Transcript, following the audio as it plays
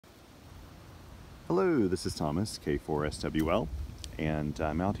Hello, this is Thomas, K4SWL, and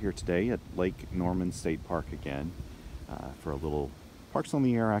I'm out here today at Lake Norman State Park again for a little Parks on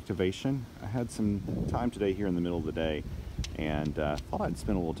the Air activation. I had some time today here in the middle of the day and thought I'd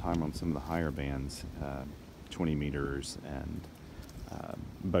spend a little time on some of the higher bands, 20 meters, and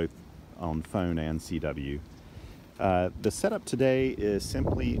both on phone and CW. The setup today is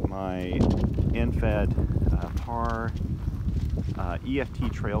simply my end-fed PAR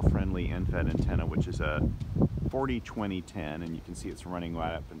EFT trail-friendly end-fed antenna, which is a 40-20-10, and you can see it's running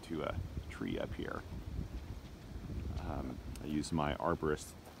right up into a tree up here. I use my arborist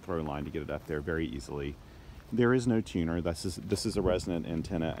throw line to get it up there very easily. There is no tuner. This is a resonant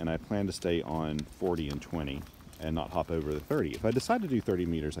antenna, and I plan to stay on 40 and 20 and not hop over the 30. If I decide to do 30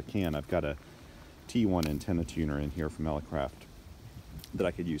 meters, I can. I've got a T1 antenna tuner in here from Elecraft that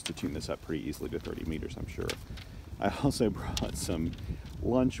I could use to tune this up pretty easily to 30 meters, I'm sure. I also brought some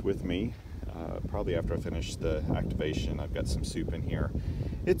lunch with me, probably after I finish the activation. I've got some soup in here.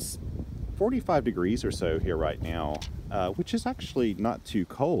 It's 45 degrees or so here right now, which is actually not too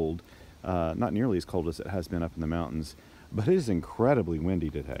cold, not nearly as cold as it has been up in the mountains, but it is incredibly windy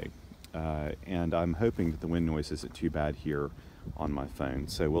today. And I'm hoping that the wind noise isn't too bad here on my phone,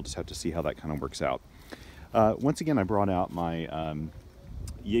 so we'll just have to see how that kind of works out. Once again, I brought out my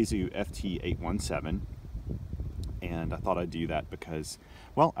Yaesu FT-817. And I thought I'd do that because,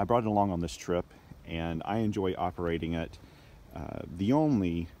 well, I brought it along on this trip and I enjoy operating it. The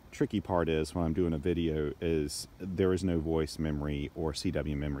only tricky part is when I'm doing a video is there is no voice memory or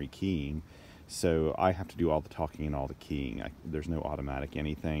CW memory keying. So I have to do all the talking and all the keying. There's no automatic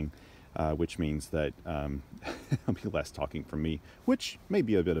anything, which means that there'll be less talking from me, which may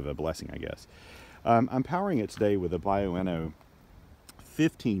be a bit of a blessing, I guess. I'm powering it today with a Bioenno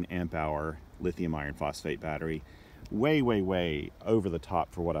 15 amp hour lithium iron phosphate battery. Way over the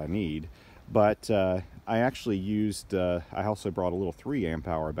top for what I need, but I actually used I also brought a little 3 amp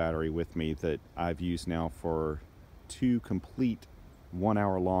hour battery with me that I've used now for 2 complete 1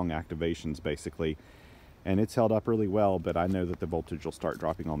 hour long activations basically, and it's held up really well. But I know that the voltage will start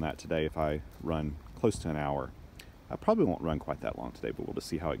dropping on that today if I run close to an hour. I probably won't run quite that long today, but we'll just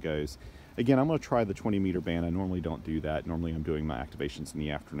see how it goes. Again, I'm going to try the 20 meter band. I normally don't do that. Normally I'm doing my activations in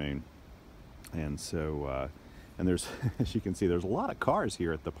the afternoon, and so and there's, as you can see, there's a lot of cars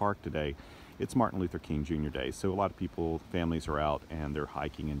here at the park today. It's Martin Luther King Jr. Day, so a lot of people, families are out and they're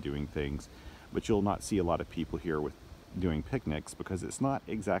hiking and doing things. But you'll not see a lot of people here doing picnics because it's not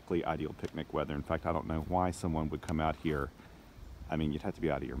exactly ideal picnic weather. In fact, I don't know why someone would come out here. I mean, you'd have to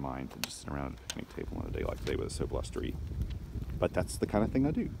be out of your mind to just sit around at a picnic table on a day like today with it so blustery. But that's the kind of thing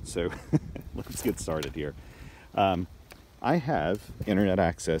I do. So let's get started here. I have internet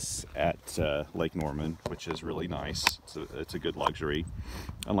access at Lake Norman, which is really nice. It's a good luxury,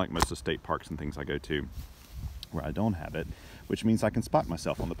 unlike most of the state parks and things I go to where I don't have it, which means I can spot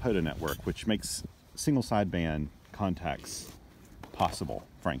myself on the POTA network, which makes single sideband contacts possible,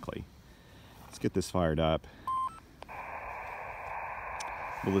 frankly. Let's get this fired up.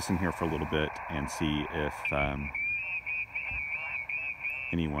 We'll listen here for a little bit and see if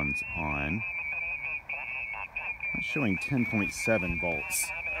anyone's on. It's showing 10.7 volts.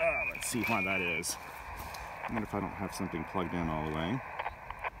 Let's see why that is. I wonder if I don't have something plugged in all the way.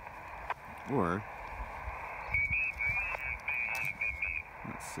 Or,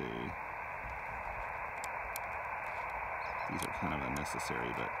 let's see. These are kind of unnecessary,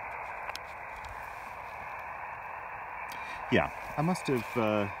 but yeah, I must have,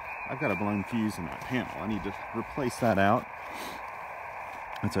 I've got a blown fuse in that panel. I need to replace that out.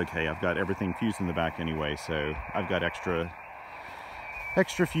 It's okay, I've got everything fused in the back anyway, so I've got extra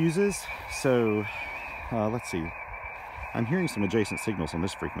fuses. So let's see, I'm hearing some adjacent signals on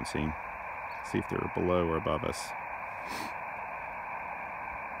this frequency. See if they're below or above us.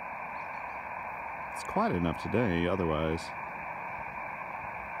 It's quiet enough today, otherwise.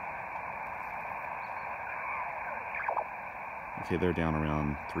 Okay, they're down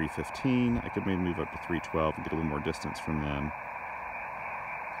around 315. I could maybe move up to 312 and get a little more distance from them.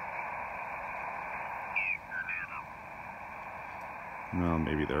 Well,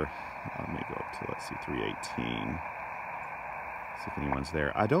 maybe they're, I may go up to, let's see, 318. See if anyone's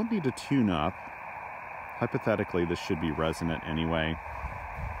there. I don't need to tune up. Hypothetically, this should be resonant anyway.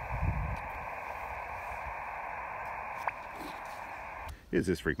 Is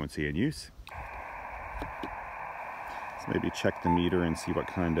this frequency in use? Let's maybe check the meter and see what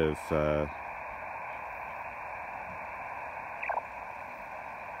kind of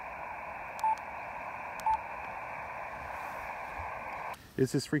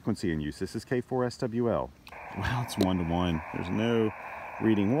is this frequency in use? This is K4SWL. Well, it's 1 to 1. There's no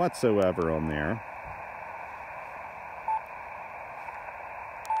reading whatsoever on there.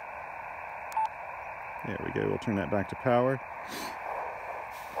 There we go. We'll turn that back to power.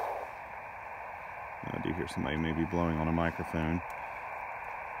 I do hear somebody maybe blowing on a microphone.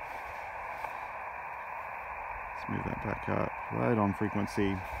 Let's move that back up, right on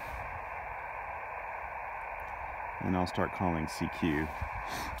frequency. And I'll start calling CQ.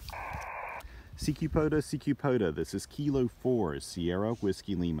 CQ POTA, CQ POTA. This is Kilo 4, Sierra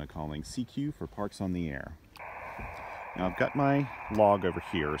Whiskey Lima, calling CQ for Parks on the Air. Now I've got my log over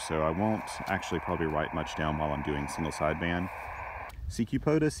here, so I won't actually probably write much down while I'm doing single sideband. CQ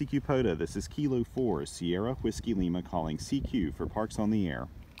POTA, CQ POTA. This is Kilo 4, Sierra Whiskey Lima, calling CQ for Parks on the Air.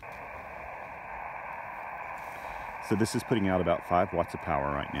 So this is putting out about 5 watts of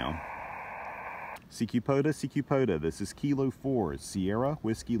power right now. CQ POTA, CQ POTA. This is Kilo 4, Sierra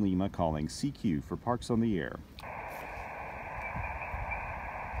Whiskey Lima, calling CQ for Parks on the Air.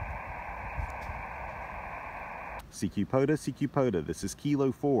 CQ POTA, CQ POTA. This is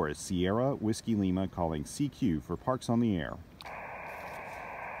Kilo 4, Sierra Whiskey Lima, calling CQ for Parks on the Air.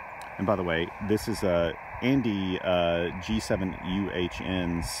 And by the way, this is Andy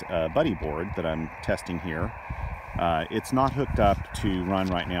G7UHN's buddy board that I'm testing here. It's not hooked up to run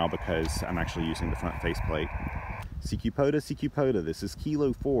right now because I'm actually using the front faceplate. CQ POTA, CQ POTA. This is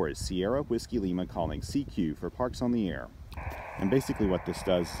Kilo 4, Sierra Whiskey Lima, calling CQ for Parks on the Air. And basically what this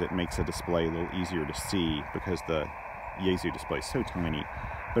does is it makes a display a little easier to see because the Yaesu display is so tiny.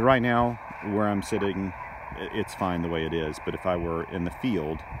 But right now, where I'm sitting, it's fine the way it is. But if I were in the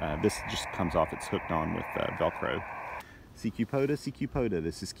field, this just comes off, it's hooked on with Velcro. CQ POTA, CQ POTA.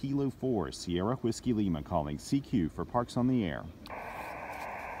 This is Kilo 4, Sierra Whiskey Lima, calling CQ for Parks on the Air.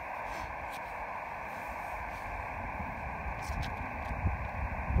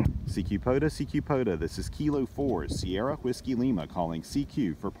 CQ POTA, CQ POTA. This is Kilo 4, Sierra Whiskey Lima, calling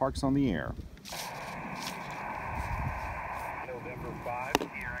CQ for Parks on the Air. November 5,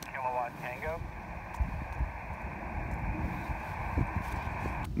 Sierra Kilowatt Tango.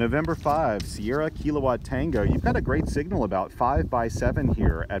 November 5, Sierra Kilowatt Tango. You've got a great signal about 5 by 7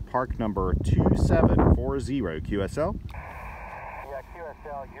 here at park number 2740 QSL. Yeah,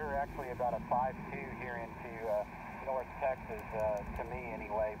 QSL, you're actually about a 5.2 here into North Texas, to me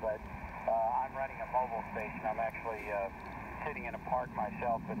anyway, but I'm running a mobile station. I'm actually sitting in a park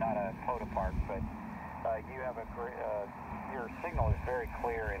myself, but not a POTA park, but you have a your signal is very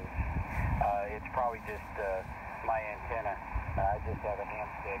clear, and it's probably just my antenna. I just have a ham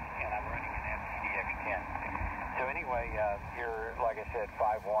stick, and I'm running an FT-817ND. So anyway, you're, like I said,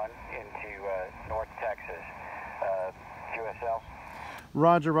 5.1 into North Texas. QSL?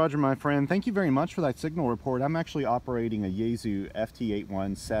 Roger, Roger, my friend. Thank you very much for that signal report. I'm actually operating a Yaesu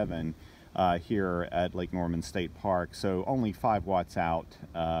FT-817 here at Lake Norman State Park, so only 5 watts out.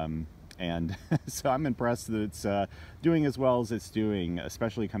 And so I'm impressed that it's doing as well as it's doing,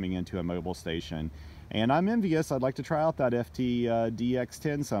 especially coming into a mobile station. And I'm envious. I'd like to try out that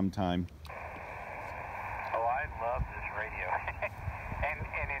FT-DX10 sometime. Oh, I love this radio.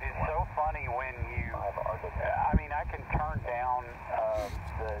 and it is so funny when you, I mean, I can turn down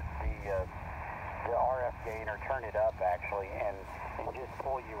the RF gain, or turn it up actually, and just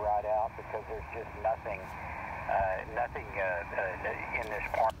pull you right out because there's just nothing in this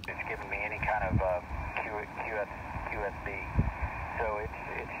park that's giving me any kind of QSB. So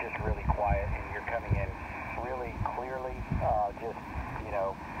it's just really quiet, and you're coming in really clearly, just, you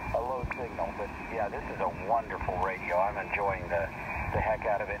know, a low signal. But yeah, this is a wonderful radio. I'm enjoying the heck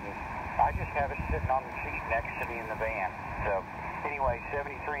out of it, and I just have it sitting on the seat next to me in the van. So anyway,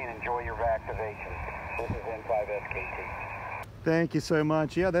 73, and enjoy your activation. This is N5SKT. Thank you so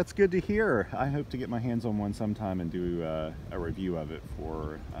much. Yeah, that's good to hear. I hope to get my hands on one sometime and do a review of it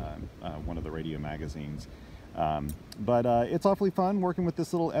for one of the radio magazines. But it's awfully fun working with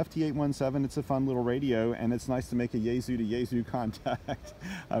this little FT-817. It's a fun little radio, and it's nice to make a Yaesu to Yaesu contact,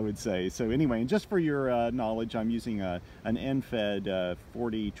 I would say. So anyway, and just for your knowledge, I'm using an end-fed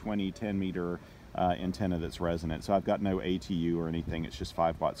 40-20 10-meter antenna that's resonant. So I've got no ATU or anything. It's just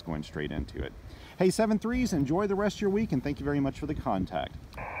 5 watts going straight into it. Hey, 7-3s, enjoy the rest of your week, and thank you very much for the contact.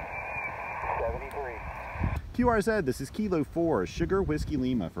 73. QRZ, this is Kilo 4, Sugar Whiskey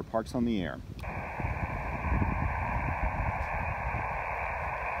Lima for Parks on the Air.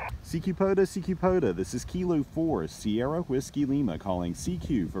 CQ POTA, CQ POTA, this is Kilo 4, Sierra Whiskey Lima, calling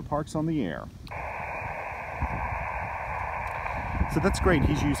CQ for Parks on the Air. So that's great.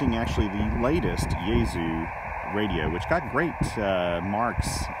 He's using actually the latest Yaesu radio, which got great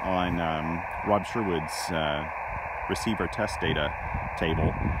marks on Rob Sherwood's receiver test data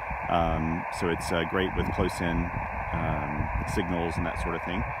table. So it's great with close-in signals and that sort of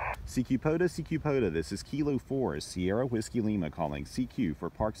thing. CQ POTA, CQ POTA, this is Kilo 4, Sierra Whiskey Lima, calling CQ for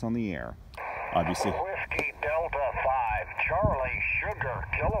Parks on the Air. Obviously. Whiskey Delta 5, Charlie Sugar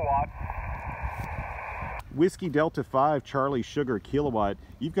Kilowatt. Whiskey Delta 5, Charlie Sugar Kilowatt.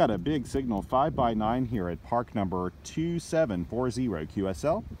 You've got a big signal, 5x9 here at park number 2740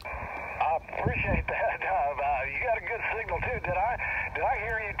 QSL. I appreciate that. You got a good signal too. Did I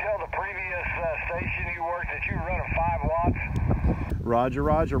hear you tell the previous station you worked that you were running 5 watts? Roger,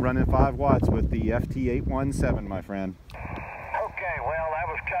 Roger, running 5 watts with the FT-817, my friend. Okay, well, that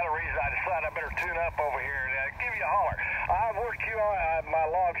was kind of the reason I decided I better tune up over here and give you a holler. I've worked you on, my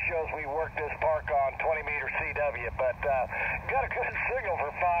log shows we worked this park on 20 meter CW, but got a good signal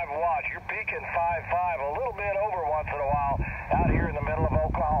for 5 watts. You're peaking 5.5, a little bit over once in a while out here in the middle of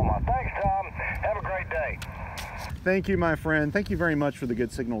Oklahoma. Thanks, Tom. Have a great day. Thank you, my friend. Thank you very much for the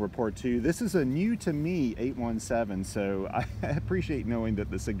good signal report, too. This is a new to me 817, so I appreciate knowing that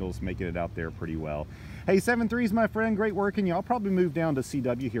the signal's making it out there pretty well. Hey, 7.3s, my friend, great working you. I'll probably move down to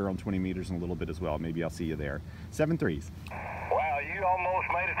CW here on 20 meters in a little bit as well. Maybe I'll see you there. 7.3s. Wow, you almost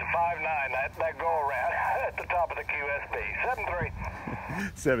made it to 5.9, that go around at the top of the QSB.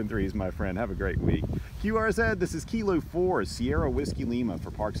 7.3. 7.3s, my friend. Have a great week. QRZ, this is Kilo 4, Sierra Whiskey Lima for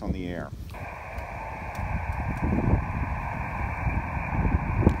Parks on the Air.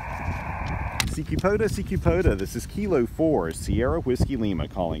 CQ POTA, this is Kilo 4, Sierra Whiskey Lima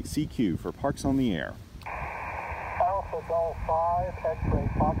calling CQ for Parks on the Air. Alpha Golf 5, X-Ray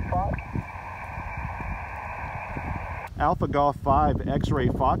Foxtrot. Alpha Golf 5, X-Ray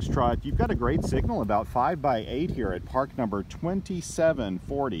Foxtrot, you've got a great signal, about 5x8 here at park number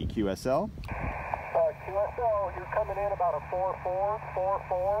 2740 QSL. QSL, you're coming in about a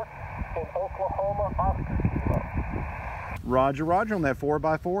 4.4 in Oklahoma, Oscar Kilo. Roger, Roger on that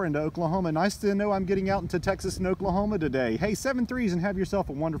 4x4 into Oklahoma. Nice to know I'm getting out into Texas and Oklahoma today. Hey, 7.3s and have yourself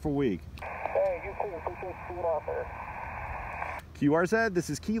a wonderful week. Hey, you too. Appreciate you being out there. QRZ, this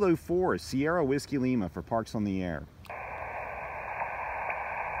is Kilo 4, Sierra Whiskey Lima for Parks on the Air.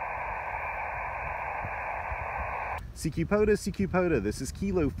 CQ POTA, this is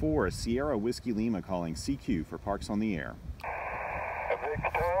Kilo 4, Sierra Whiskey Lima calling CQ for Parks on the Air.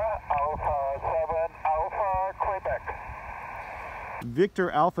 Victor Alpha 7 Alpha Quebec. Victor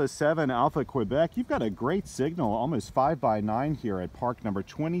Alpha 7 Alpha Quebec, you've got a great signal, almost 5x9 here at park number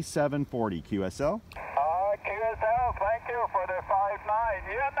 2740 QSL. QSL, thank you for the 5.9.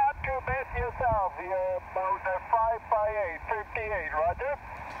 You're not too bad yourself. You're about the 5x8, 58, Roger?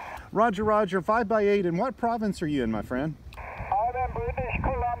 Roger, Roger, 5x8. And what province are you in, my friend? I'm in British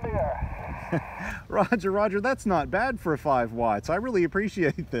Columbia. Roger, Roger, that's not bad for 5 watts. I really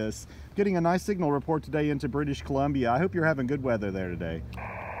appreciate this. Getting a nice signal report today into British Columbia. I hope you're having good weather there today.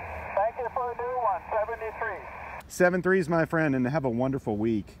 Thank you for a new one, 73. 7.3s, my friend, and have a wonderful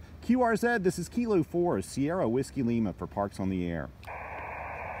week. QRZ, this is Kilo 4, Sierra Whiskey Lima for Parks on the Air.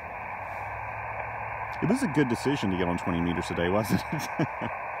 It was a good decision to get on 20 meters today, wasn't it?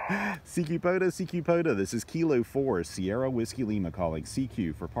 CQ POTA, this is Kilo 4, Sierra Whiskey Lima calling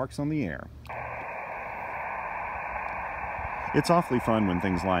CQ for Parks on the Air. It's awfully fun when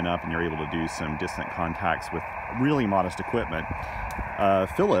things line up and you're able to do some distant contacts with really modest equipment.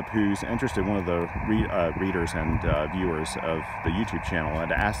 Philip, who's interested, one of the readers and viewers of the YouTube channel,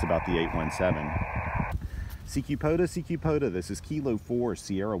 had asked about the 817. CQ POTA, this is Kilo 4,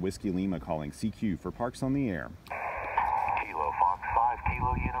 Sierra Whiskey Lima calling CQ for Parks on the Air. Kilo Fox 5,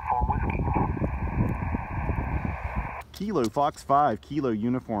 Kilo Uniform Whiskey. Kilo Fox 5, Kilo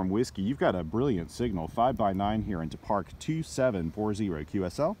Uniform Whiskey. You've got a brilliant signal, 5x9 here into park 2740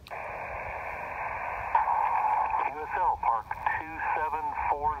 QSL. QSL, Park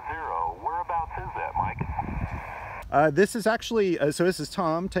 2740. Whereabouts is that, Mike? This is actually, so this is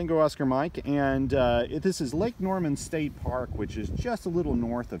Tom, Tango Oscar Mike, and this is Lake Norman State Park, which is just a little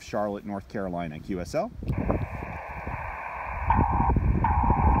north of Charlotte, North Carolina, QSL.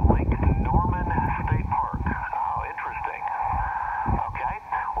 Lake Norman State Park. Oh, interesting. Okay.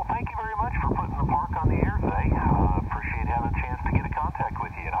 Well, thank you very much for putting the park on the air today. Appreciate having a chance to get in contact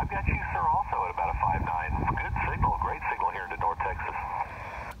with you. And I've got you, sir, also at about a 5.9. Good signal, great signal here into North Texas.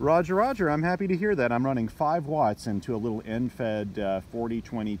 Roger, Roger. I'm happy to hear that. I'm running 5 watts into a little end-fed 40,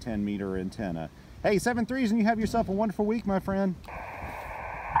 20, 10 meter antenna. Hey, 7.3s, and you have yourself a wonderful week, my friend.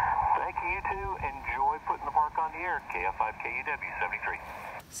 Thank you, you too. Enjoy putting the park on the air. KF5KUW 73.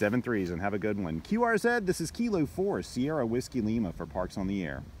 7.3s, and have a good one. QRZ, this is Kilo 4, Sierra Whiskey Lima for Parks on the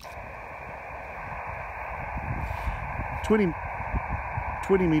Air. 20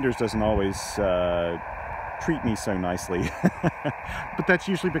 meters doesn't always treat me so nicely, but that's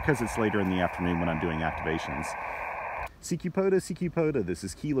usually because it's later in the afternoon when I'm doing activations. CQ POTA, this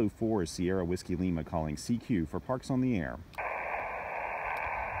is Kilo 4, Sierra Whiskey Lima calling CQ for Parks on the Air.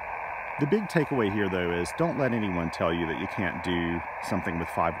 The big takeaway here, though, is don't let anyone tell you that you can't do something with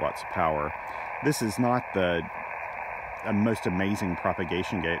 5 watts of power. This is not the most amazing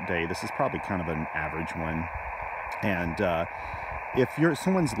propagation day. This is probably kind of an average one. And if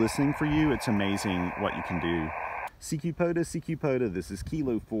someone's listening for you, it's amazing what you can do. CQ POTA, CQ POTA, this is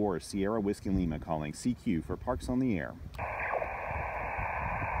Kilo 4, Sierra Whiskey Lima calling CQ for Parks on the Air.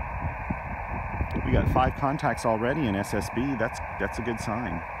 We got 5 contacts already in SSB. That's a good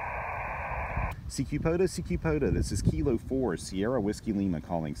sign. CQ POTA, CQ POTA, this is Kilo 4, Sierra Whiskey Lima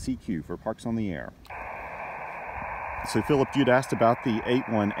calling CQ for Parks on the Air. So Philip, you'd asked about the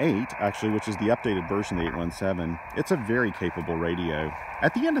 818, actually, which is the updated version of the 817. It's a very capable radio.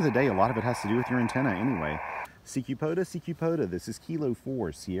 At the end of the day, a lot of it has to do with your antenna anyway. CQ POTA, CQ POTA, this is Kilo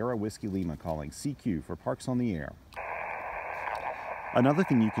 4, Sierra Whiskey Lima calling CQ for Parks on the Air. Another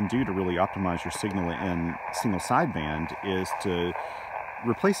thing you can do to really optimize your signal in single sideband is to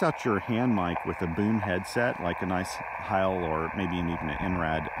replace out your hand mic with a boom headset, like a nice Heil or maybe even an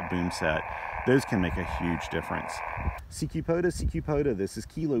NRAD boom set. Those can make a huge difference. CQ POTA, CQ POTA, this is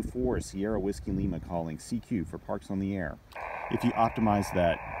Kilo 4, Sierra Whiskey Lima calling CQ for Parks on the Air. If you optimize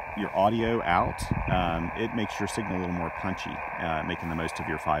your audio out, it makes your signal a little more punchy, making the most of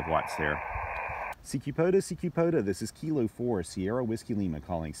your 5 watts there. CQ POTA, CQ POTA, this is Kilo 4, Sierra Whiskey Lima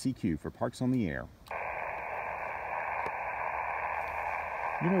calling CQ for Parks on the Air.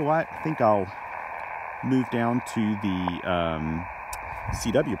 You know what? I think I'll move down to the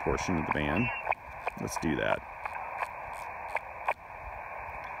CW portion of the band. Let's do that.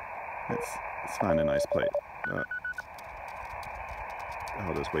 Let's find a nice place.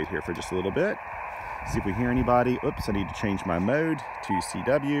 I'll just wait here for just a little bit. See if we hear anybody. Oops, I need to change my mode to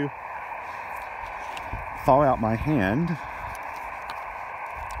CW. Thaw out my hand.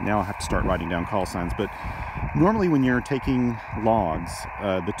 Now I have to start writing down call signs, but normally when you're taking logs,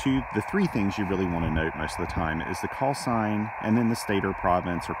 the 3 things you really want to note most of the time is the call sign, and then the state or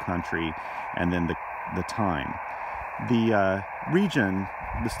province or country, and then the time. The region,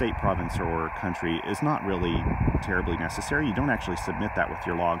 the state, province, or country is not really terribly necessary. You don't actually submit that with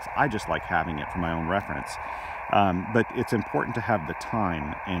your logs. I just like having it for my own reference. But it's important to have the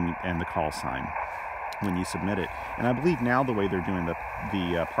time and the call sign when you submit it. And I believe now the way they're doing the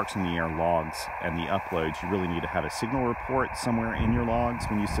Parks on the Air logs and the uploads, you really need to have a signal report somewhere in your logs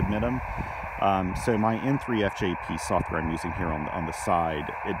when you submit them. So my N3FJP software I'm using here on the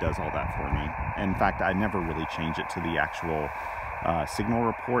side, it does all that for me. In fact, I never really change it to the actual signal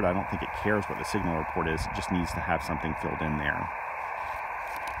report. I don't think it cares what the signal report is. It just needs to have something filled in there.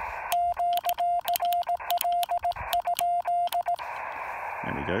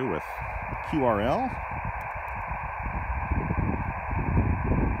 There we go with QRL.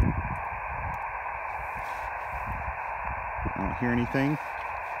 I don't hear anything.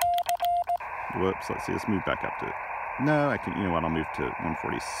 Whoops, let's see, let's move back up to it. No, I can, you know what, I'll move to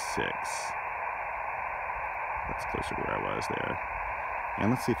 146. That's closer to where I was there. And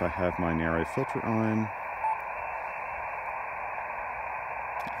let's see if I have my narrow filter on.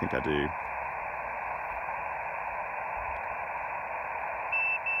 I think I do.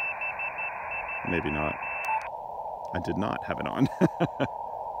 Maybe not. I did not have it on.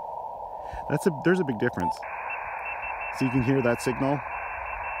 There's a big difference. So you can hear that signal.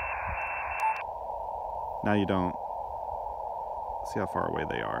 Now you don't. See how far away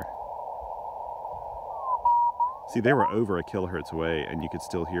they are. See, they were over a kilohertz away and you could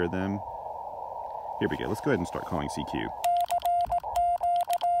still hear them. Here we go. Let's go ahead and start calling CQ.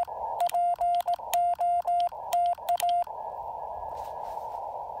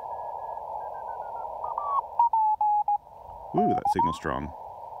 Ooh, that signal's strong.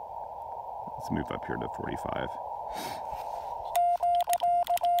 Let's move up here to 45.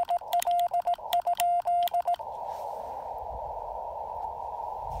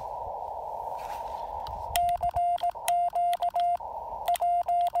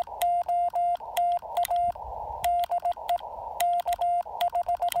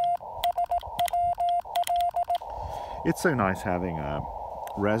 It's so nice having a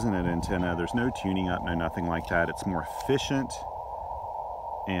resonant antenna. There's no tuning up, no nothing like that. It's more efficient,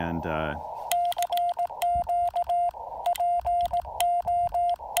 and I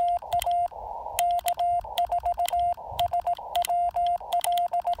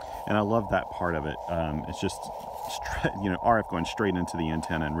love that part of it. It's just RF going straight into the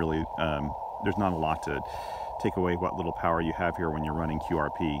antenna, and really there's not a lot to take away what little power you have here when you're running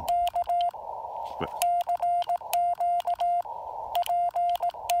QRP. But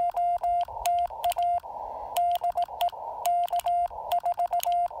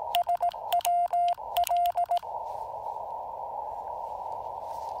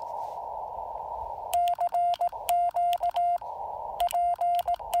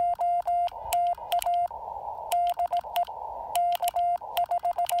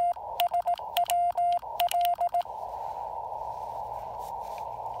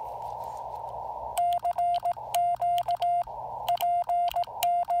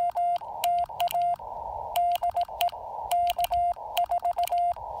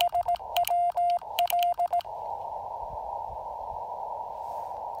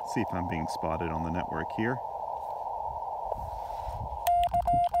Let's see if I'm being spotted on the network here.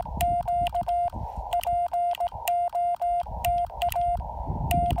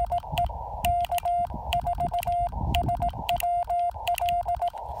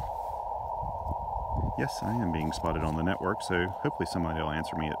 Yes, I am being spotted on the network, so hopefully somebody will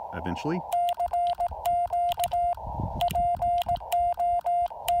answer me eventually.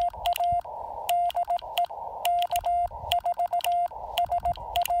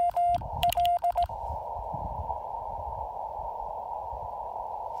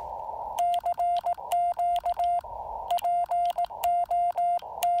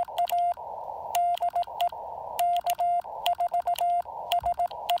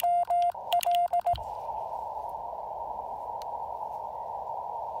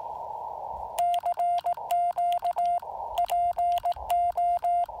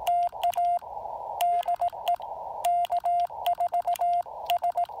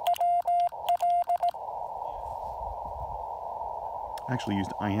 I actually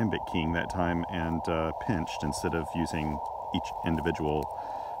used iambic keying that time and pinched instead of using each individual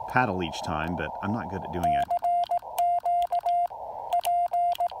paddle each time, but I'm not good at doing it.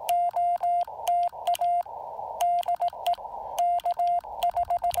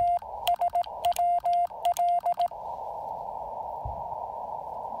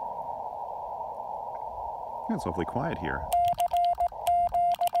 It's awfully quiet here.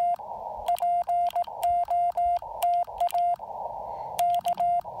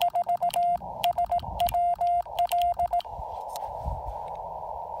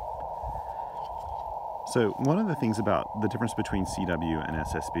 So one of the things about the difference between CW and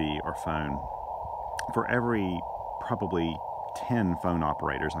SSB or phone, for every probably 10 phone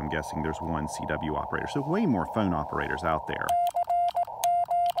operators, I'm guessing there's one CW operator. So way more phone operators out there.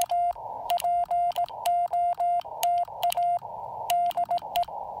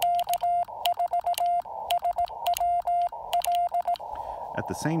 At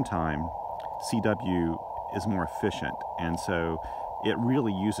the same time, CW is more efficient, and so it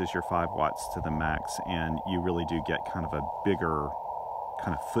really uses your 5 watts to the max, and you really do get kind of a bigger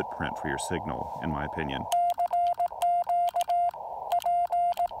kind of footprint for your signal, in my opinion.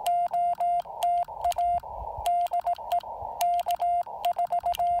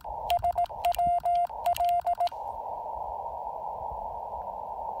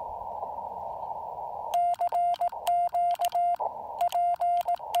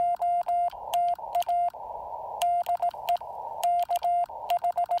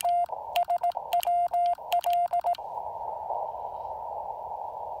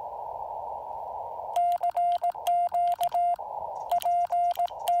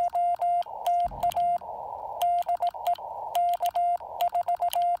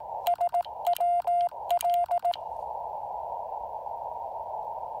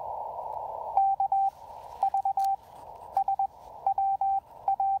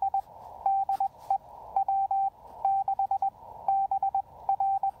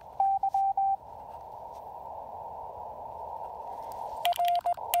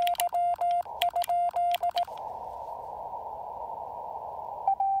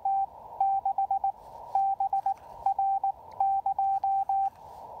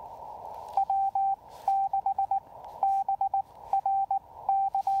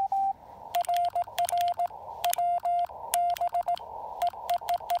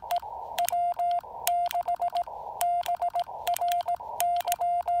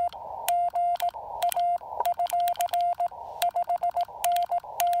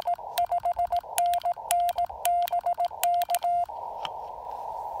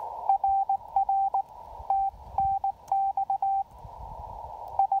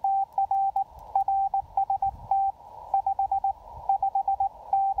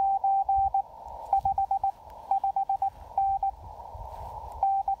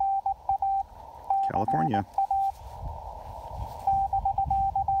 California.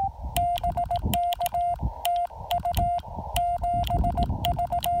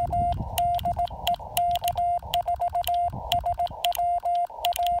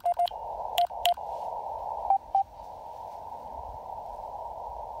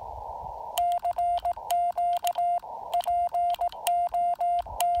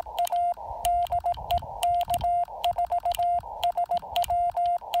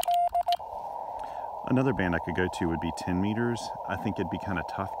 Another band I could go to would be 10 meters. I think it'd be kind of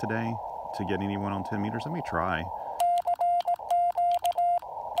tough today to get anyone on 10 meters. Let me try.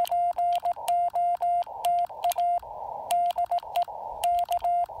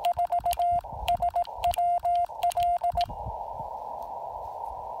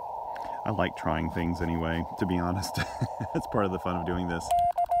 I like trying things anyway, to be honest. That's part of the fun of doing this.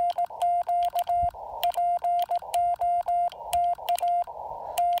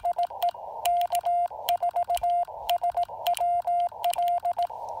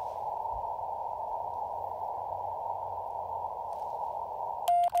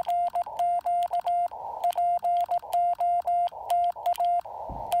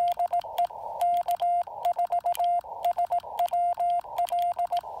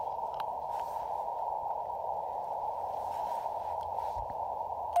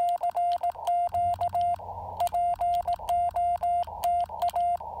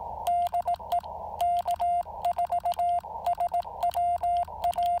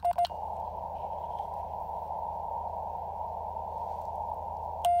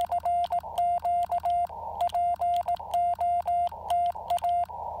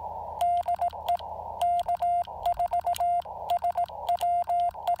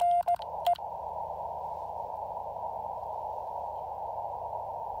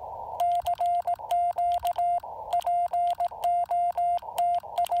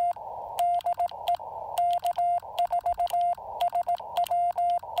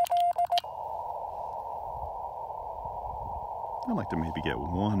 I'd like to maybe get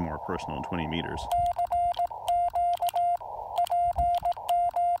one more personal in 20 meters.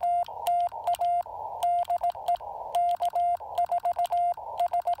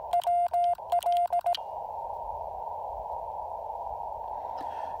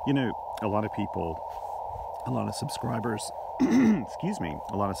 You know, a lot of people, a lot of subscribers, excuse me,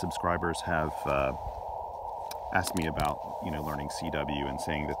 a lot of subscribers have asked me about, learning CW and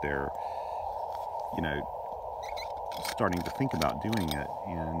saying that they're, starting to think about doing it.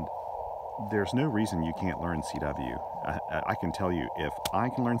 And there's no reason you can't learn CW. I can tell you, if I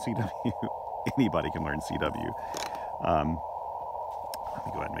can learn CW, anybody can learn CW. Let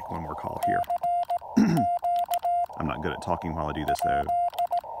me go ahead and make one more call here. I'm not good at talking while I do this, though.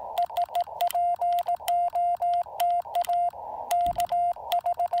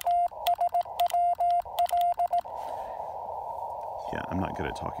 Yeah, I'm not good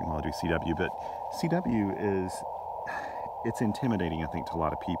at talking while I do CW, but CW it's intimidating, I think, to a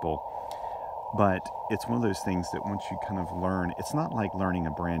lot of people. But it's one of those things that once you kind of learn, it's not like learning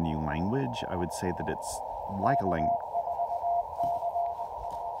a brand new language. I would say that it's like a language.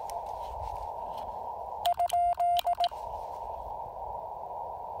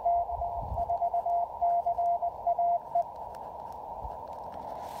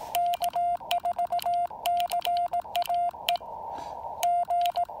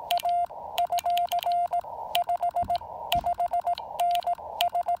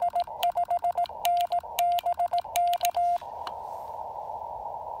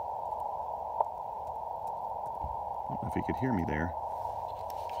 I don't know if you could hear me there.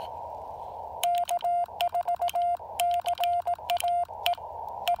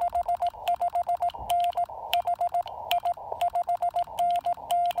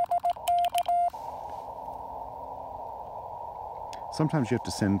 Sometimes you have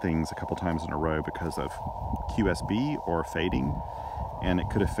to send things a couple times in a row because of QSB or fading, and it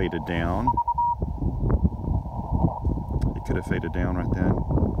could have faded down. It could have faded down right then.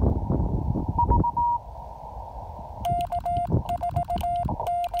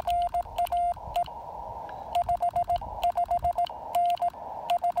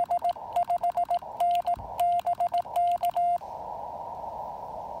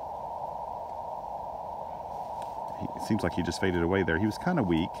 It seems like he just faded away there. He was kind of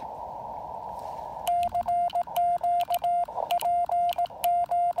weak.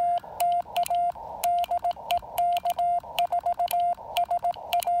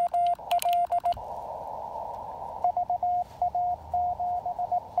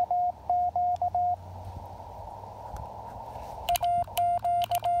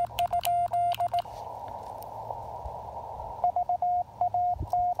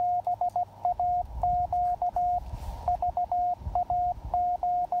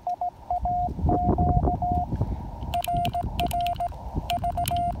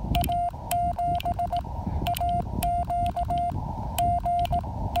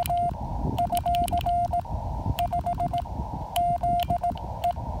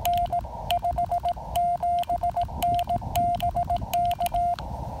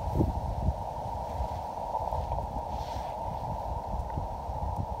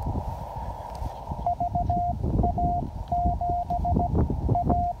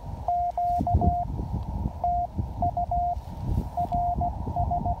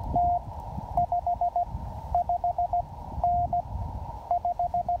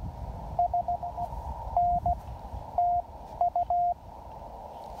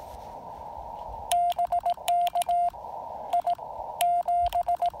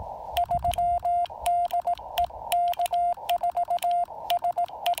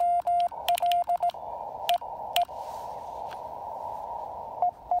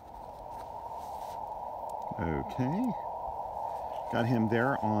 Okay, got him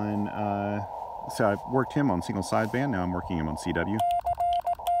there on, so I've worked him on single sideband, now I'm working him on CW.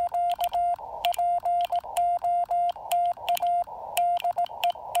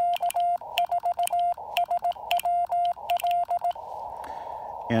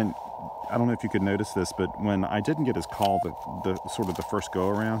 And I don't know if you could notice this, but when I didn't get his call, the sort of the first go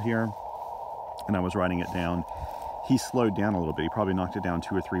around here, and I was writing it down, he slowed down a little bit. He probably knocked it down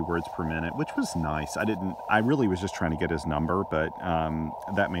 2 or 3 words per minute, which was nice. I really was just trying to get his number, but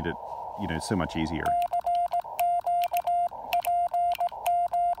that made it, so much easier.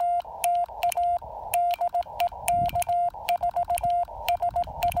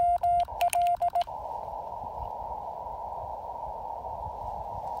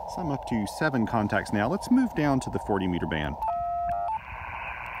 So I'm up to 7 contacts now. Let's move down to the 40-meter band.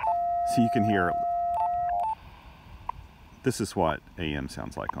 So you can hear, this is what AM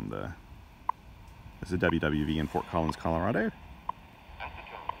sounds like on the WWV in Fort Collins, Colorado.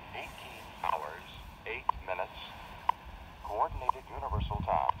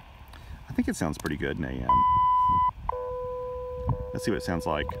 think it sounds pretty good in AM. Let's see what it sounds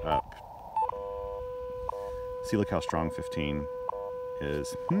like up. See, look how strong 15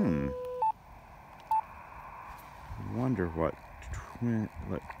 is. I wonder what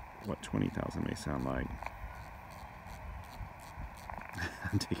 20,000 may sound like.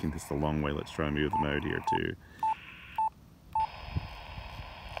 I'm taking this the long way. Let's try and move the mode here too.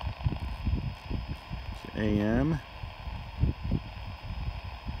 AM.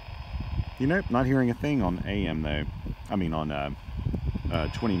 You know, not hearing a thing on AM though. I mean on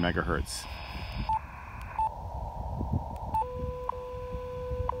 20 megahertz.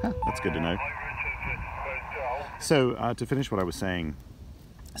 Huh, that's good to know. So to finish what I was saying,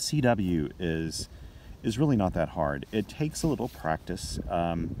 CW is really not that hard. It takes a little practice.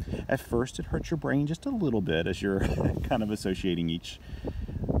 At first it hurts your brain just a little bit as you're kind of associating each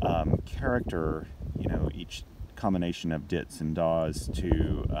character, you know, each combination of dits and daws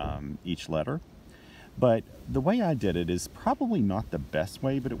to each letter. But the way I did it is probably not the best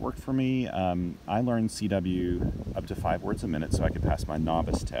way, but it worked for me. I learned CW up to 5 words a minute so I could pass my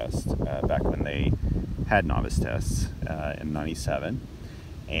novice test back when they had novice tests in '97.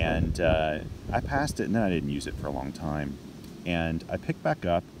 And I passed it, and then I didn't use it for a long time. And I picked back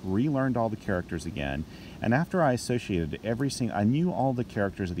up, relearned all the characters again, and after I associated every single, I knew all the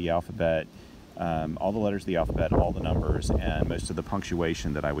characters of the alphabet, all the letters of the alphabet, all the numbers, and most of the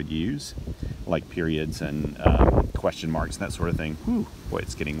punctuation that I would use, like periods and question marks and that sort of thing. Whew, boy,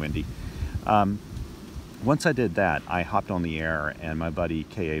 it's getting windy. Once I did that, I hopped on the air, and my buddy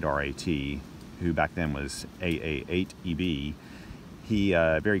K8RAT, who back then was AA8EB, he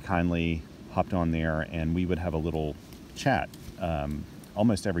very kindly hopped on there, and we would have a little chat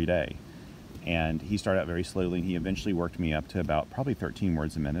almost every day. And he started out very slowly, and he eventually worked me up to about probably 13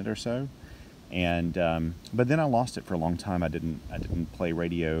 words a minute or so. And but then I lost it for a long time. I didn't play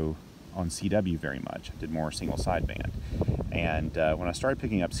radio on CW very much. I did more single sideband. And when I started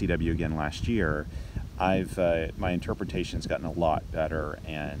picking up CW again last year, my interpretation's gotten a lot better,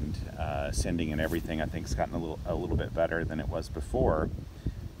 and sending and everything I think has gotten a little bit better than it was before.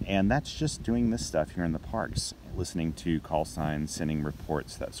 And that's just doing this stuff here in the parks, listening to call signs, sending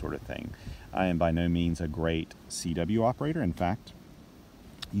reports, that sort of thing. I am by no means a great CW operator. In fact,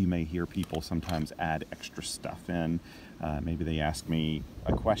 you may hear people sometimes add extra stuff in. Maybe they ask me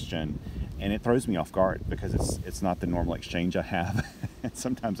a question, and it throws me off guard because it's not the normal exchange I have. And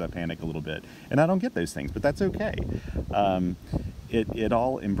sometimes I panic a little bit, and I don't get those things, but that's okay. It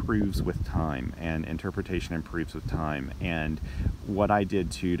all improves with time, and interpretation improves with time. And what I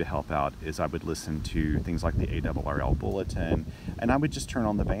did too to help out is I would listen to things like the ARRL bulletin, and I would just turn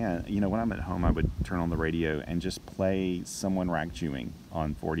on the band. You know, when I'm at home, I would turn on the radio and just play someone rag chewing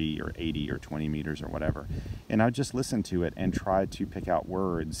on 40 or 80 or 20 meters or whatever. And I would just listen to it and try to pick out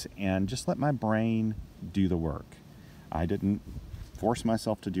words and just let my brain do the work. I didn't force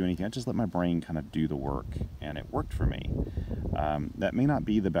myself to do anything. I just let my brain kind of do the work, and it worked for me. That may not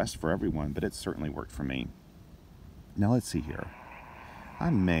be the best for everyone, but it certainly worked for me. Now let's see here. I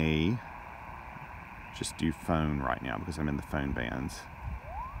may just do phone right now because I'm in the phone bands.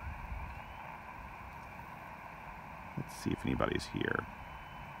 Let's see if anybody's here.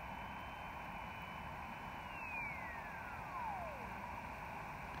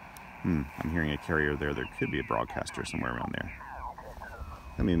 I'm hearing a carrier there. There could be a broadcaster somewhere around there.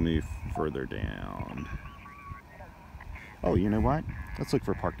 Let me move further down. Oh, you know what? Let's look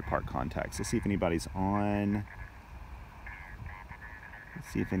for park-to-park contacts. Let's see if anybody's on. Let's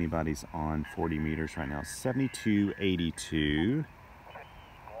see if anybody's on 40 meters right now. 7282.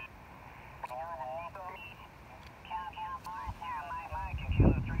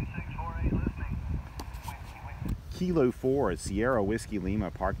 Kilo 4, Sierra Whiskey Lima,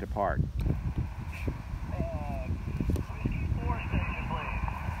 park-to-park.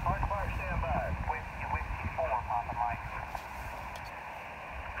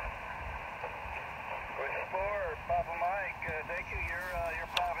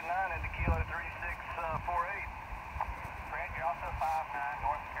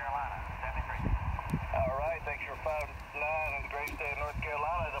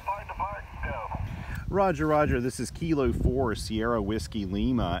 Roger, Roger, this is Kilo 4, Sierra Whiskey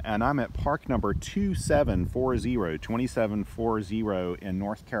Lima, and I'm at park number 2740 in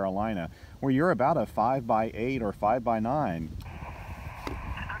North Carolina, where you're about a 5x8 or 5x9. Okay,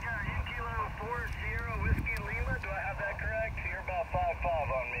 are you Kilo 4, Sierra Whiskey Lima? Do I have that correct? You're about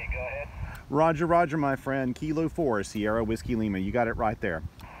 5'5" on me, go ahead. Roger, Roger, my friend, Kilo 4, Sierra Whiskey Lima, you got it right there. Okay,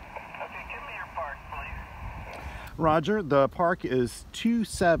 give me your park, please. Roger, the park is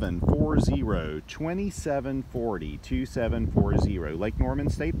 2740, 2740, 2740, Lake Norman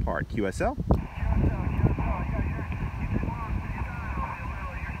State Park, QSL.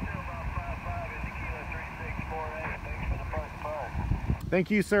 Thank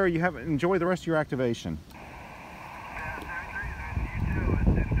you, sir. You have enjoy the rest of your activation.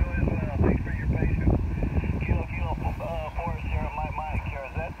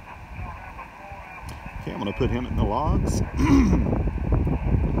 Okay, I'm going to put him in the logs.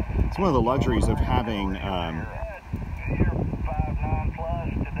 It's one of the luxuries of having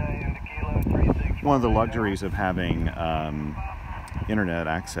internet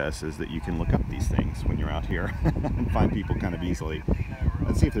access is that you can look up these things when you're out here and find people kind of easily.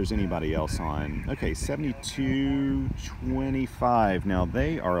 Let's see if there's anybody else on. Okay, 7225. Now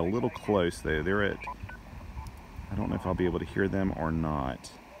they are a little close though. They're at, I don't know if I'll be able to hear them or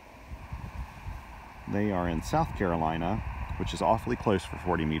not. They are in South Carolina, which is awfully close for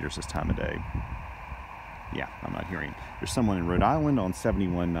 40 meters this time of day. Yeah, I'm not hearing. There's someone in Rhode Island on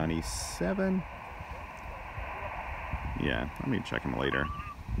 7197. Yeah, let me check him later.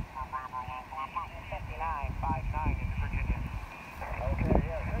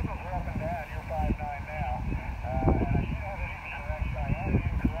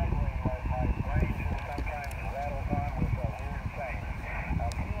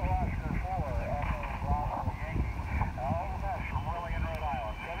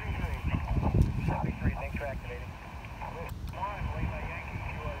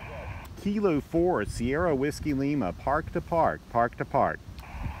 Kilo 4, Sierra Whiskey Lima, park to park, park to park.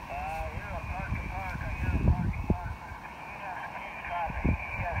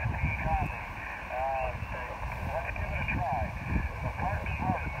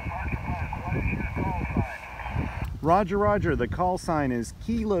 Roger, roger. The call sign is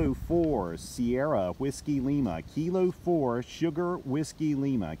Kilo 4, Sierra Whiskey Lima. Kilo 4, Sugar Whiskey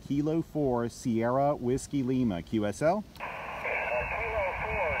Lima. Kilo 4, Sierra Whiskey Lima. QSL?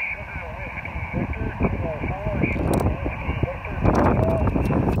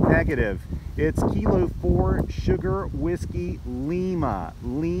 Negative. It's Kilo 4, Sugar Whiskey Lima.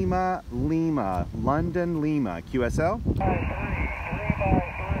 Lima, Lima. London, Lima. QSL?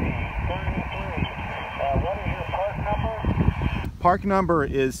 Park number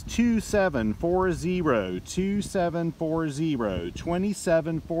is 2740, 2740,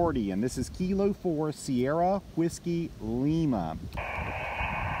 2740, and this is Kilo 4, Sierra Whiskey Lima.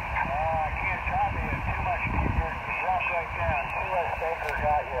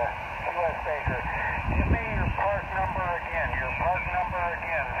 Give me your park number again,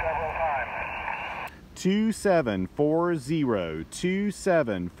 several times. 2740,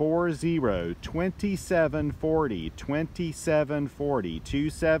 2740, 2740, 2740,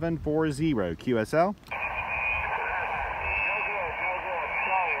 2740, QSL?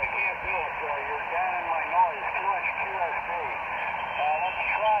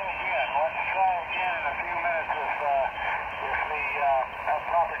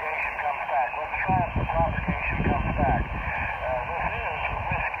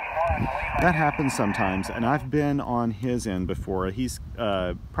 That happens sometimes, and I've been on his end before. He's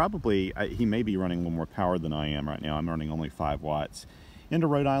probably, he may be running a little more power than I am right now. I'm running only 5 watts. Into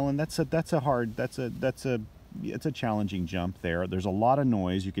Rhode Island, it's a challenging jump there. There's a lot of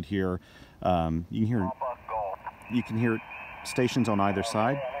noise. You could hear, you can hear stations on either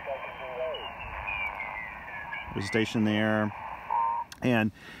side. There's a station there,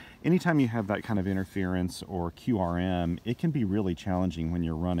 and anytime you have that kind of interference or QRM, it can be really challenging when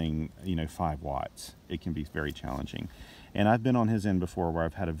you're running, 5 watts. It can be very challenging. And I've been on his end before where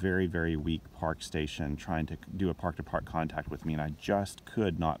I've had a very, very weak park station trying to do a park-to-park contact with me, and I just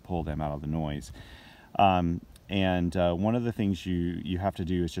could not pull them out of the noise. One of the things you have to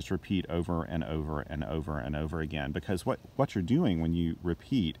do is just repeat over and over and over and over again, because what you're doing when you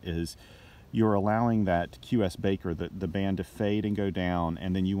repeat is you're allowing that QS Baker, the band, to fade and go down,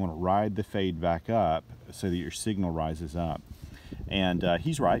 and then you want to ride the fade back up so that your signal rises up. And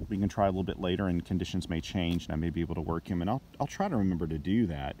he's right. We can try a little bit later, and conditions may change, and I may be able to work him, and I'll try to remember to do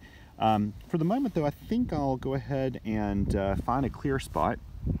that. For the moment, though, I think I'll go ahead and find a clear spot.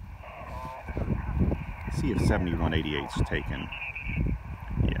 See if 7188 is taken.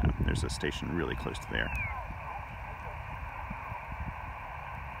 Yeah, there's a station really close to there.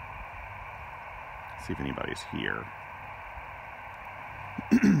 See if anybody's here.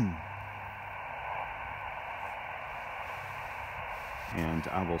 And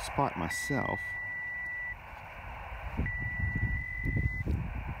I will spot myself.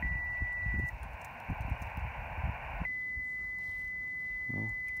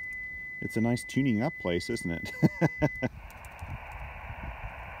 Well, It's a nice tuning up place, isn't it?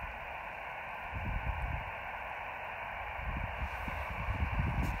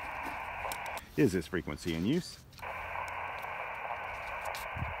 Is this frequency in use?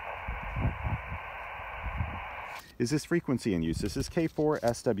 Is this frequency in use? This is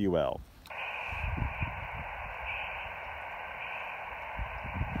K4SWL.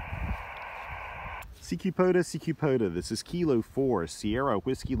 CQ POTA, CQ POTA, this is Kilo 4, Sierra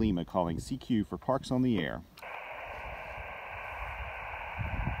Whiskey Lima calling CQ for Parks on the Air.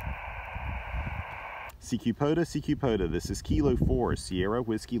 CQ POTA, CQ POTA, this is Kilo 4, Sierra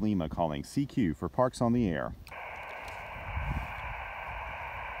Whiskey Lima calling CQ for Parks on the Air.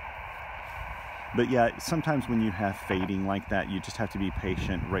 But yeah, sometimes when you have fading like that, you just have to be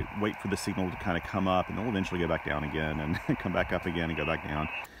patient, wait for the signal to kind of come up, and it'll eventually go back down again, and come back up again and go back down.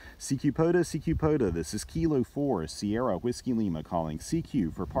 CQ POTA, CQ POTA, this is Kilo 4, Sierra Whiskey Lima calling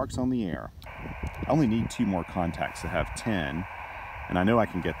CQ for Parks on the Air. I only need 2 more contacts to have 10, and I know I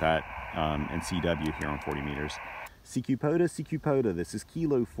can get that in CW here on 40 meters. CQ POTA, CQ POTA, this is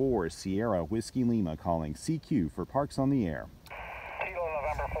Kilo 4, Sierra Whiskey Lima calling CQ for Parks on the Air. Kilo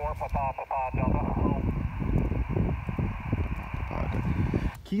November 4, Papa Delta.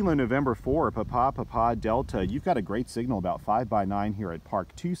 Kilo November 4, Papa Delta. You've got a great signal about 5x9 here at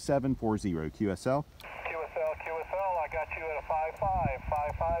Park 2740 QSL. QSL, I got you at a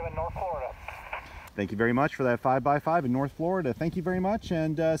 5.5 in North Florida. Thank you very much for that 5x5 in North Florida. Thank you very much,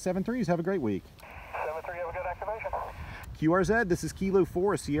 and 7-3s, have a great week. 7-3, have a good activation. QRZ, this is Kilo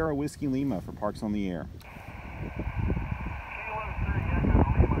 4, Sierra Whiskey Lima for Parks on the Air.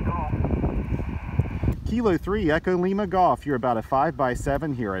 Kilo 3, Echo Lima Golf. You're about a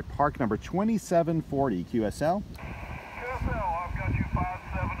 5x7 here at Park number 2740 QSL. QSL, I've got you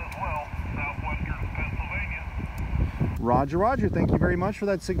 5-7 as well, southwestern Pennsylvania. Roger, Roger. Thank you very much for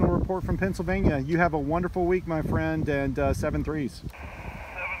that signal report from Pennsylvania. You have a wonderful week, my friend, and 7-3s. 7-3, good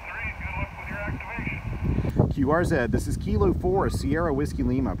luck with your activation. QRZ, this is Kilo 4, Sierra Whiskey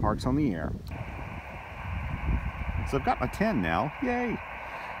Lima, Parks on the Air. So I've got my 10 now. Yay!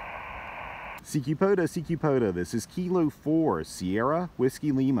 CQ POTA, CQ POTA, this is Kilo 4, Sierra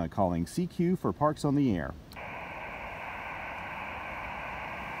Whiskey Lima calling CQ for Parks on the Air.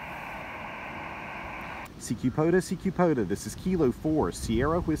 CQ POTA, CQ POTA, this is Kilo 4,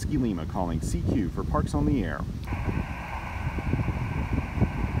 Sierra Whiskey Lima calling CQ for Parks on the Air.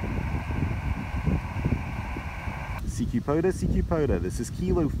 CQ POTA, CQ POTA, this is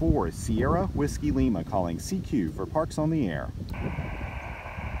Kilo 4, Sierra Whiskey Lima calling CQ for Parks on the Air.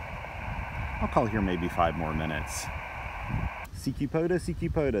 I'll call here maybe 5 more minutes. CQ POTA,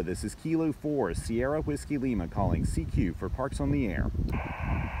 CQ POTA, this is Kilo 4, Sierra Whiskey Lima calling CQ for Parks on the Air.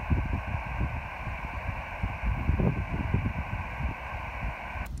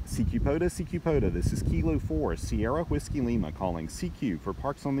 CQ POTA, CQ POTA, this is Kilo 4, Sierra Whiskey Lima calling CQ for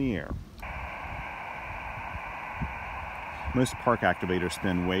Parks on the Air. Most park activators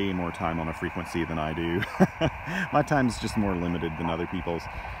spend way more time on a frequency than I do. My time is just more limited than other people's.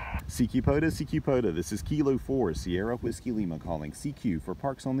 CQ POTA, CQ POTA, this is Kilo 4, Sierra Whiskey Lima calling CQ for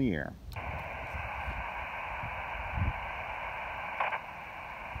Parks on the Air.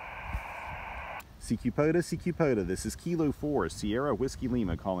 CQ POTA, CQ POTA, this is Kilo 4, Sierra Whiskey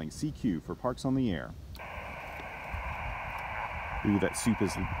Lima calling CQ for Parks on the Air. Ooh, that soup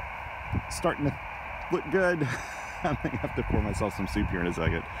is starting to look good. I may have to pour myself some soup here in a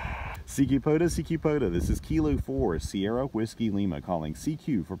second. CQ POTA, CQ POTA, this is Kilo 4, Sierra Whiskey Lima calling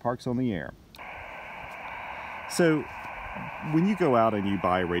CQ for Parks on the Air. So, when you go out and you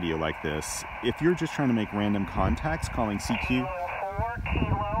buy a radio like this, if you're just trying to make random contacts calling CQ... Kilo 4,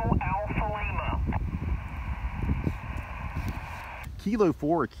 Kilo Alpha Lima. Kilo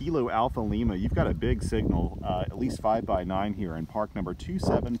 4, Kilo Alpha Lima, you've got a big signal, at least 5x9 here in Park number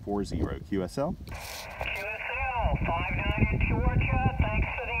 2740 QSL. QSL, 59 in Georgia, thanks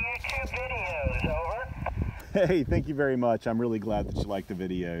for the YouTube videos, over. Hey, thank you very much. I'm really glad that you like the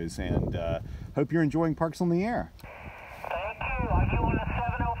videos, and hope you're enjoying Parks on the Air. Thank you. Are you on a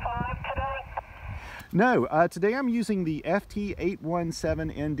 705 today? No, today I'm using the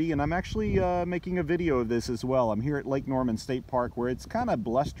FT-817ND, and I'm actually making a video of this as well. I'm here at Lake Norman State Park, where it's kind of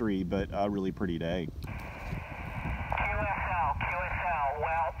blustery, but a really pretty day. QSL,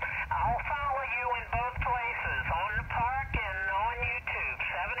 well, I'll follow you in both places, on the park and on YouTube,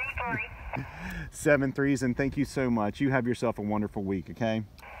 73. 7-3s, and thank you so much. You have yourself a wonderful week, okay?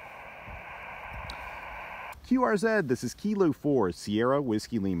 QRZ, this is Kilo 4, Sierra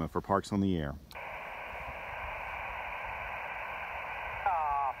Whiskey Lima for Parks on the Air.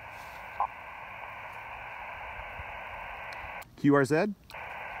 What QRZ?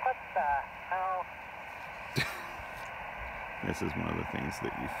 the This is one of the things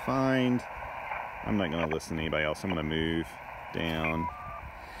that you find. I'm not going to listen to anybody else. I'm going to move down.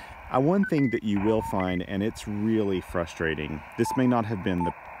 One thing that you will find, and it's really frustrating, this may not have been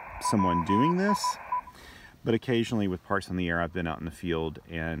someone doing this, but occasionally with Parks on the Air, I've been out in the field,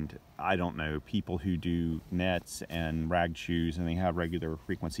 and I don't know, people who do nets and rag chews, and they have regular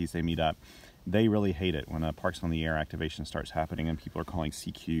frequencies they meet up, they really hate it when a Parks on the Air activation starts happening and people are calling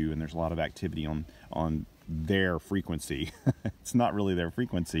CQ, and there's a lot of activity on their frequency. It's not really their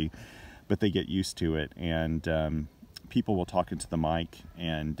frequency, but they get used to it, and people will talk into the mic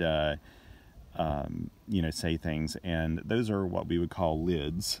and you know, say things, and those are what we would call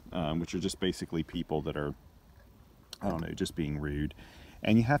lids, which are just basically people that are, I don't know, just being rude,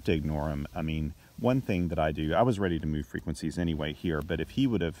 and you have to ignore them. I mean, one thing that I do, I was ready to move frequencies anyway here, but if he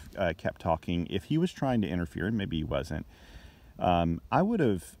would have kept talking, if he was trying to interfere, and maybe he wasn't, I would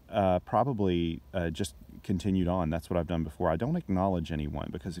have probably just continued on. That's what I've done before. I don't acknowledge anyone,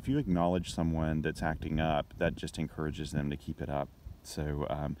 because if you acknowledge someone that's acting up, that just encourages them to keep it up. So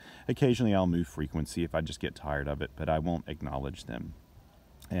occasionally I'll move frequency if I just get tired of it, but I won't acknowledge them.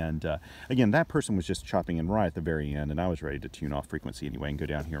 And again, that person was just chopping in right at the very end, and I was ready to tune off frequency anyway and go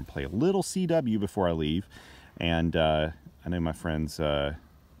down here and play a little CW before I leave. And I know my friends, I've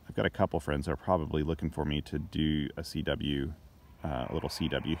got a couple friends that are probably looking for me to do a CW, a little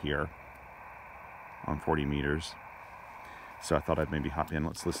CW here on 40 meters. So I thought I'd maybe hop in.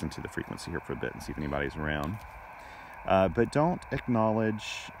 Let's listen to the frequency here for a bit and see if anybody's around. But don't acknowledge,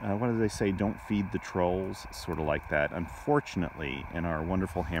 what do they say, don't feed the trolls, sort of like that. Unfortunately, in our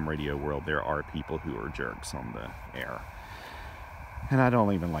wonderful ham radio world, there are people who are jerks on the air. And I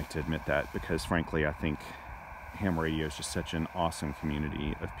don't even like to admit that, because frankly, I think ham radio is just such an awesome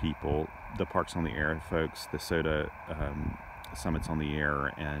community of people. The Parks on the Air folks, the SOTA Summits on the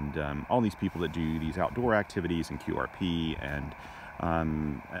Air, and all these people that do these outdoor activities and QRP and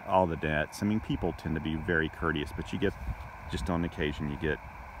all the nets. I mean, people tend to be very courteous, but you get, just on occasion, you get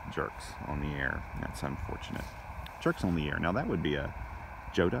jerks on the air. That's unfortunate. Jerks on the air. Now that would be a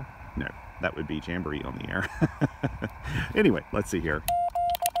Joda? No, that would be Jamboree on the air. Anyway, let's see here.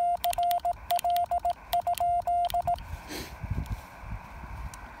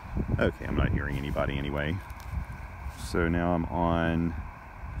 Okay, I'm not hearing anybody anyway. So now I'm on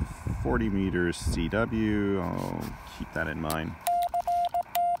 40 meters CW. I'll keep that in mind.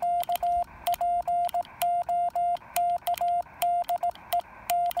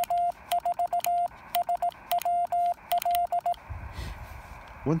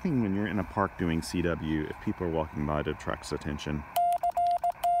 One thing when you're in a park doing CW, if people are walking by, it attracts attention.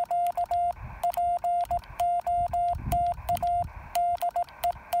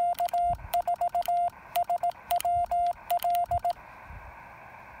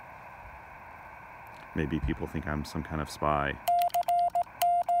 Maybe people think I'm some kind of spy.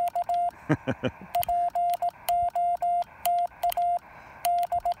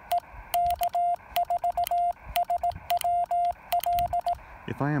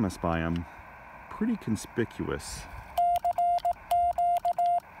 If I am a spy, I'm pretty conspicuous.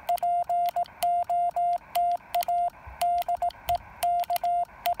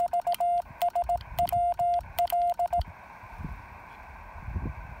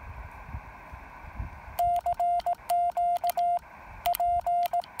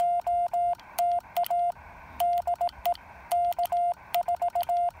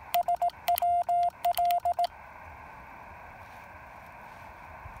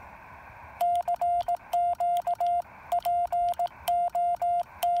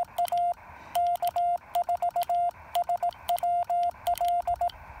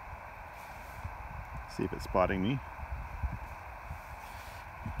 See if it's spotting me.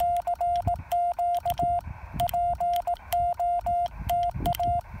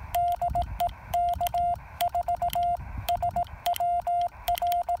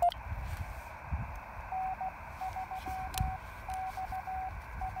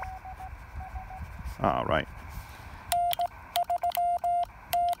 All right.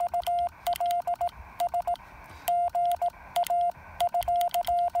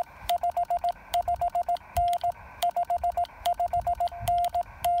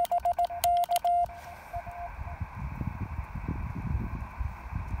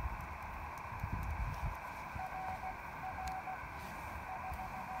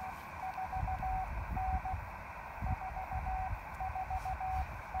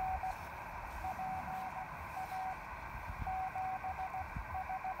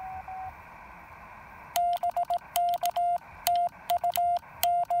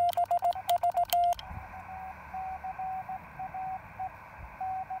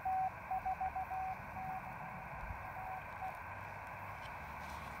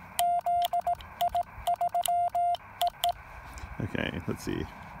 Okay, let's see.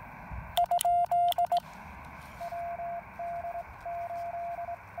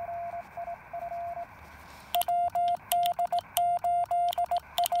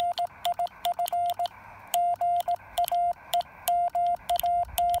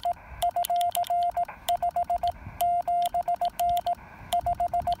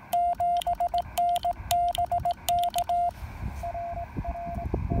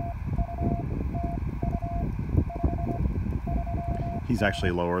 He's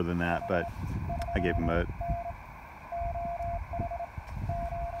actually lower than that, but I gave him a...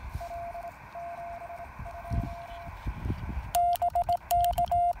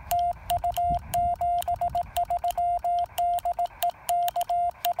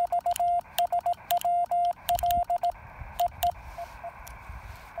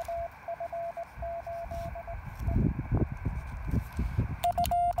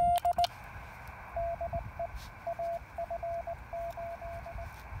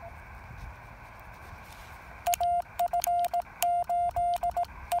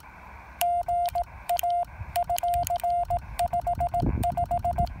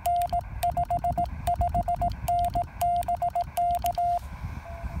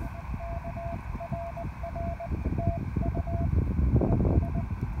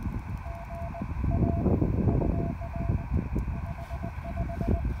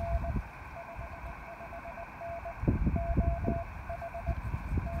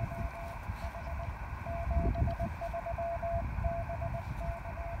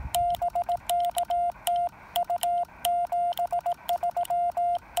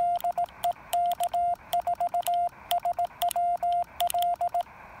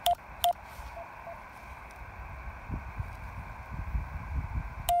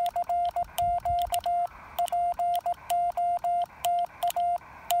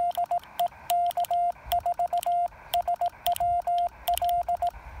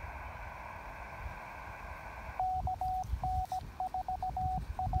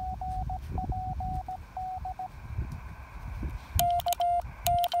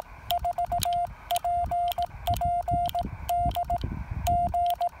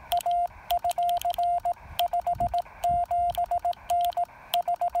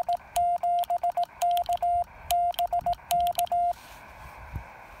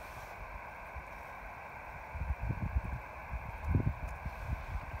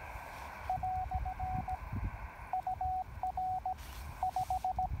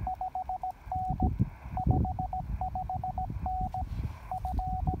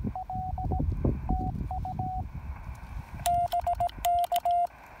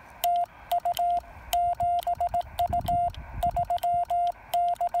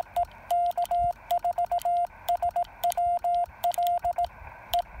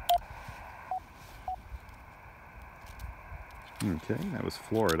 Okay, that was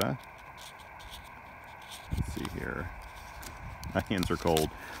Florida. Let's see here. My hands are cold.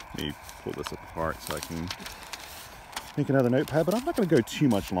 Let me pull this apart so I can make another notepad, but I'm not going to go too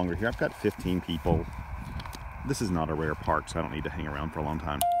much longer here. I've got 15 people. This is not a rare park, so I don't need to hang around for a long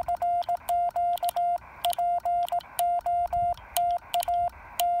time.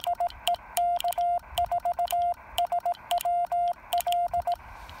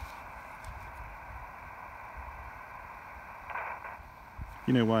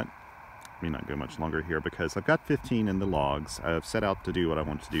 You know what? Let me not go much longer here because I've got 15 in the logs. I've set out to do what I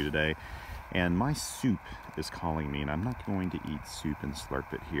want to do today, and my soup is calling me, and I'm not going to eat soup and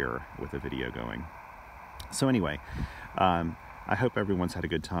slurp it here with a video going. So anyway, I hope everyone's had a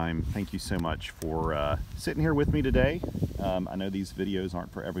good time. Thank you so much for sitting here with me today. I know these videos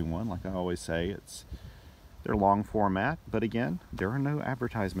aren't for everyone. Like I always say, they're long format, but again, there are no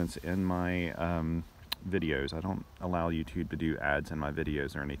advertisements in my videos. I don't allow YouTube to do ads in my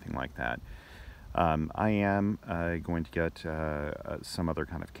videos or anything like that. I am going to get some other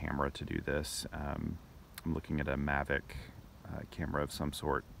kind of camera to do this. I'm looking at a Mavic camera of some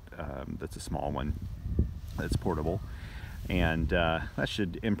sort that's a small one that's portable, and that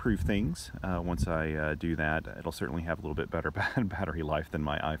should improve things once I do that. It'll certainly have a little bit better battery life than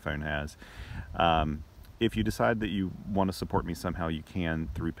my iPhone has. If you decide that you want to support me somehow, you can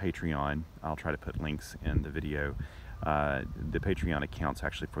through Patreon. I'll try to put links in the video. The Patreon account's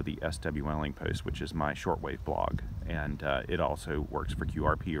actually for the SW Whaling Post, which is my shortwave blog, and it also works for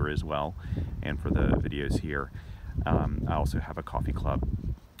QRPer as well, and for the videos here. I also have a coffee club,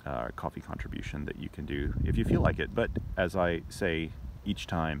 coffee contribution that you can do if you feel like it. But as I say each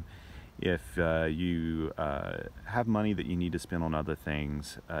time, if you have money that you need to spend on other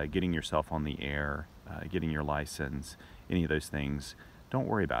things, getting yourself on the air, getting your license, any of those things, don't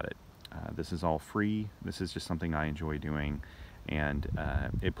worry about it. This is all free. This is just something I enjoy doing, And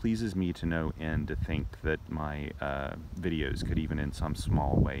it pleases me to no end to think that my videos could even in some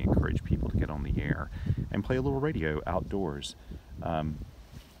small way encourage people to get on the air and play a little radio outdoors.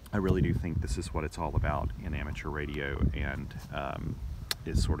 I really do think this is what it's all about in amateur radio, and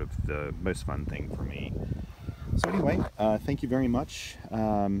is sort of the most fun thing for me. So anyway, thank you very much,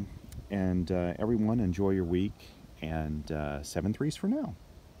 and everyone enjoy your week, and 7 3s for now.